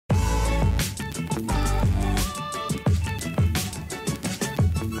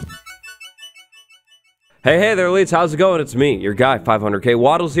Hey there, elites. How's it going? It's me, your guy, 500k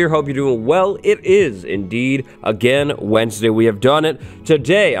Wattles here. Hope you're doing well. It is indeed, again, Wednesday. We have done it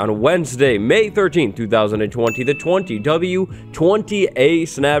today on Wednesday, May 13th, 2020, the 20W20A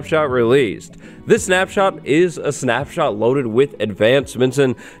snapshot released. This snapshot is a snapshot loaded with advancements,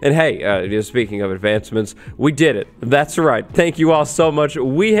 and hey, speaking of advancements, we did it. That's right. Thank you all so much.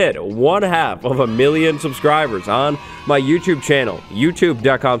 We hit 1/2 subscribers on my YouTube channel,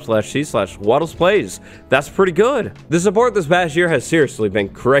 youtube.com/c/wattlesplays. That's pretty good. The support this past year has seriously been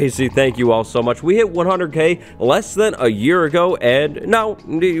crazy. Thank you all so much. We hit 100k less than a year ago, and now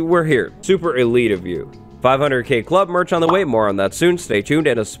we're here. Super elite of you. 500k club merch on the way, more on that soon. Stay tuned,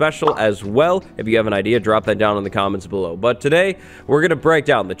 and a special as well. If you have an idea, drop that down in the comments below. But today, we're going to break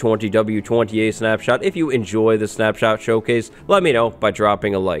down the 20W20A snapshot. If you enjoy the snapshot showcase, let me know by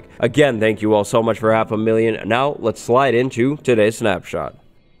dropping a like. Again, thank you all so much for 500,000. Now, let's slide into today's snapshot.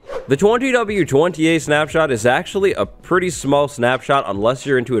 The 20W20A snapshot is actually a pretty small snapshot unless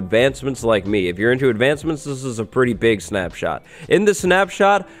you're into advancements like me. If you're into advancements, this is a pretty big snapshot. In the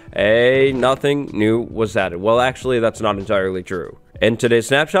snapshot, nothing new was added. Well, actually, that's not entirely true. In today's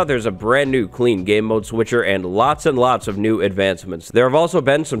snapshot, there's a brand new clean game mode switcher and lots of new advancements. There have also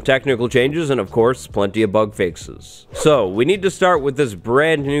been some technical changes and, of course, plenty of bug fixes. So, we need to start with this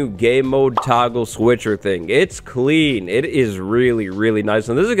brand new game mode toggle switcher thing. It's clean. It is really nice,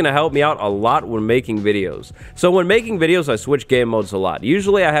 and this is going to help me out a lot when making videos. So, when making videos, I switch game modes a lot.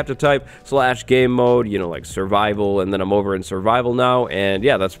 Usually, I have to type /game mode, you know, like survival, and then I'm over in survival now, and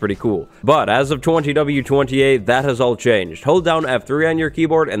yeah, that's pretty cool. But as of 20W20A, that has all changed. Hold down F3 on your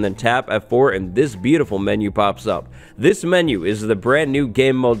keyboard and then tap F4 and this beautiful menu pops up. This menu is the brand new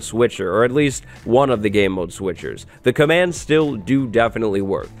game mode switcher, or at least one of the game mode switchers. The commands still do definitely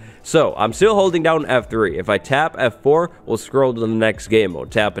work. So, I'm still holding down F3. If I tap F4, we'll scroll to the next game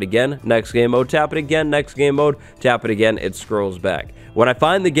mode. Tap it again, next game mode, tap it again, next game mode, tap it again, it scrolls back. When I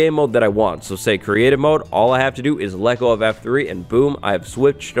find the game mode that I want, so say creative mode, all I have to do is let go of F3 and boom, I have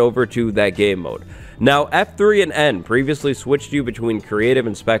switched over to that game mode. Now, F3 and N previously switched you between creative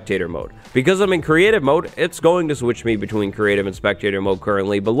and spectator mode. Because I'm in creative mode, it's going to switch me between creative and spectator mode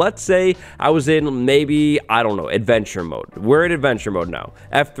currently, but let's say I was in maybe, I don't know, adventure mode. We're in adventure mode now.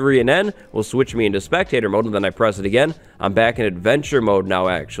 F3 and N will switch me into spectator mode, and then I press it again. I'm back in adventure mode now,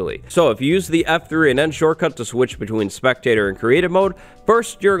 actually. So if you use the F3 and N shortcut to switch between spectator and creative mode,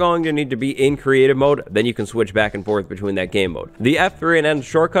 first you're going to need to be in creative mode, then you can switch back and forth between that game mode. The F3 and N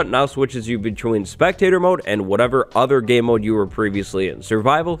shortcut now switches you between spectator mode and whatever other game mode you were previously in.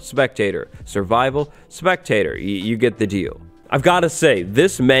 Survival, spectator. Survival, spectator. You get the deal. I've got to say,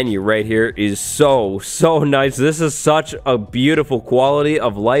 this menu right here is so nice. This is such a beautiful quality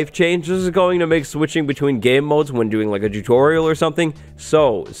of life change. This is going to make switching between game modes when doing like a tutorial or something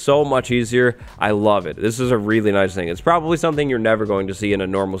so much easier. I love it. This is a really nice thing. It's probably something you're never going to see in a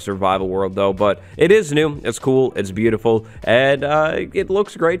normal survival world though, but it is new, it's cool, it's beautiful, and it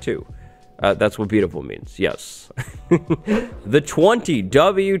looks great too. That's what beautiful means, yes. The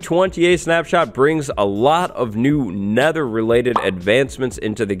 20W20A snapshot brings a lot of new Nether-related advancements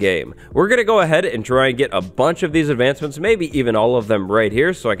into the game. We're going to go ahead and try and get a bunch of these advancements, maybe even all of them right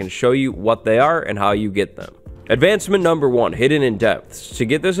here, so I can show you what they are and how you get them. Advancement number 1, hidden in depths. To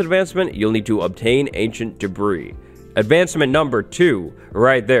get this advancement, you'll need to obtain ancient debris. Advancement number 2,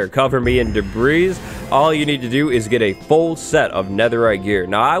 right there, cover me in debris. All you need to do is get a full set of netherite gear.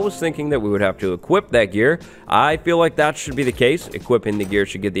 Now, I was thinking that we would have to equip that gear. I feel like that should be the case. Equipping the gear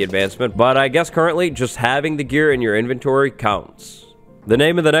should get the advancement, but I guess currently just having the gear in your inventory counts. The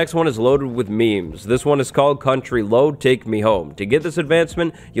name of the next one is loaded with memes. This one is called Country Load Take Me Home. To get this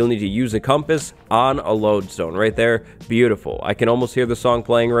advancement, you'll need to use a compass on a lodestone. Right there, beautiful. I can almost hear the song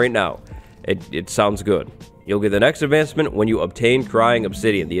playing right now. It sounds good. You'll get the next advancement when you obtain Crying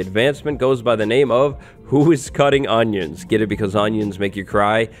Obsidian. The advancement goes by the name of Who is Cutting Onions? Get it because onions make you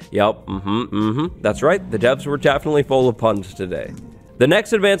cry? Yup, That's right, the devs were definitely full of puns today. The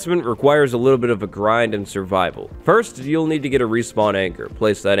next advancement requires a little bit of a grind and survival. First, you'll need to get a respawn anchor.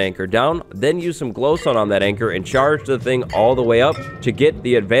 Place that anchor down, then use some glowstone on that anchor and charge the thing all the way up to get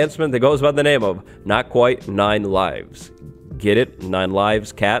the advancement that goes by the name of Not Quite 9 Lives. Get it? 9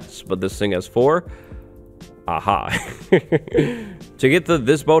 lives, cats, but this thing has 4. Aha. To get the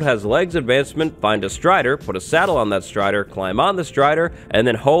This Boat Has Legs advancement, find a strider, put a saddle on that strider, climb on the strider, and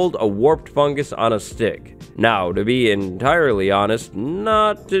then hold a warped fungus on a stick. Now, to be entirely honest,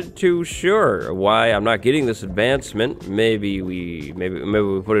 not too sure why I'm not getting this advancement. Maybe we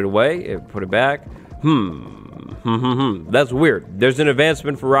put it away, put it back. That's weird. There's an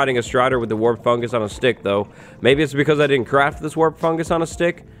advancement for riding a strider with the warped fungus on a stick, though. Maybe it's because I didn't craft this warped fungus on a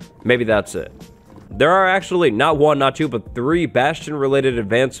stick? Maybe that's it. There are actually not one, not two, but 3 Bastion-related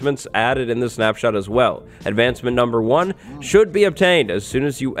advancements added in the snapshot as well. Advancement number 1 should be obtained as soon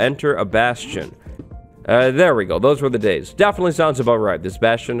as you enter a Bastion. There we go. Those were the days. Definitely sounds about right. This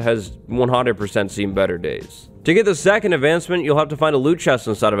Bastion has 100% seen better days. To get the second advancement, you'll have to find a loot chest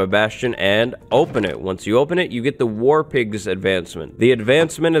inside of a Bastion and open it. Once you open it, you get the War Pigs advancement. The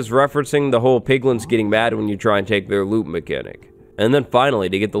advancement is referencing the whole piglins getting mad when you try and take their loot mechanic. And then finally,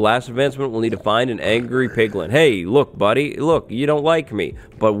 to get the last advancement, we'll need to find an angry piglin. Hey, look, buddy. Look, you don't like me.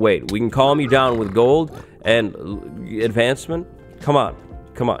 But wait, we can calm you down with gold and advancement? Come on.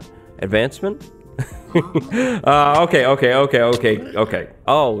 Come on. Advancement? Okay.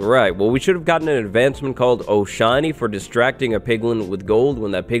 Alright, well, we should have gotten an advancement called Oh Shiny for distracting a piglin with gold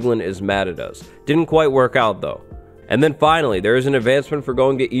when that piglin is mad at us. Didn't quite work out, though. And then finally, there is an advancement for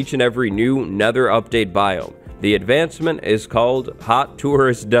going to each and every new Nether update biome. The advancement is called Hot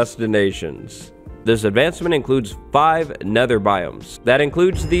Tourist Destinations. This advancement includes 5 Nether biomes. That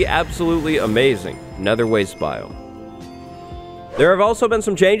includes the absolutely amazing Nether Waste biome. There have also been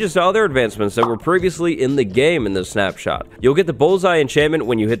some changes to other advancements that were previously in the game in this snapshot. You'll get the bullseye enchantment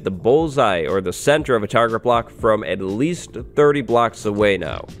when you hit the bullseye or the center of a target block from at least 30 blocks away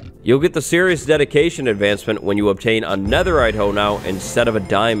now. You'll get the serious dedication advancement when you obtain a netherite hoe now instead of a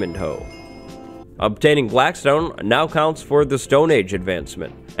diamond hoe. Obtaining Blackstone now counts for the Stone Age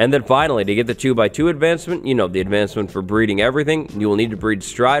advancement. And then finally, to get the 2x2 advancement, you know, the advancement for breeding everything, you will need to breed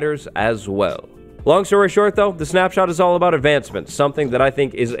Striders as well. Long story short though, the snapshot is all about advancement, something that I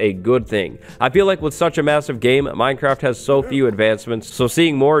think is a good thing. I feel like with such a massive game, Minecraft has so few advancements, so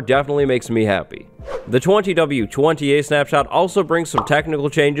seeing more definitely makes me happy. The 20W20A snapshot also brings some technical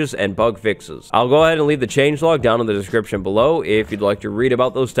changes and bug fixes. I'll go ahead and leave the changelog down in the description below if you'd like to read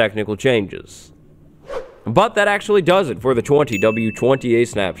about those technical changes. But that actually does it for the 20W20A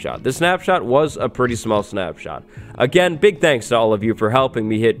snapshot. This snapshot was a pretty small snapshot. Again, big thanks to all of you for helping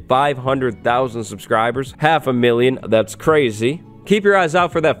me hit 500,000 subscribers. 500,000, that's crazy. Keep your eyes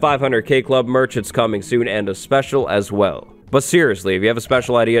out for that 500k club merch, it's coming soon, and a special as well. But seriously, if you have a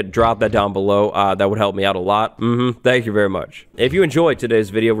special idea, drop that down below. That would help me out a lot. Thank you very much. If you enjoyed today's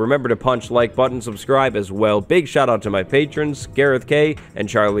video, remember to punch like button, subscribe as well. Big shout out to my patrons, Gareth K and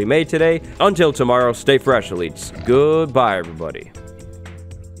Charlie May today. Until tomorrow, stay fresh, elites. Goodbye, everybody.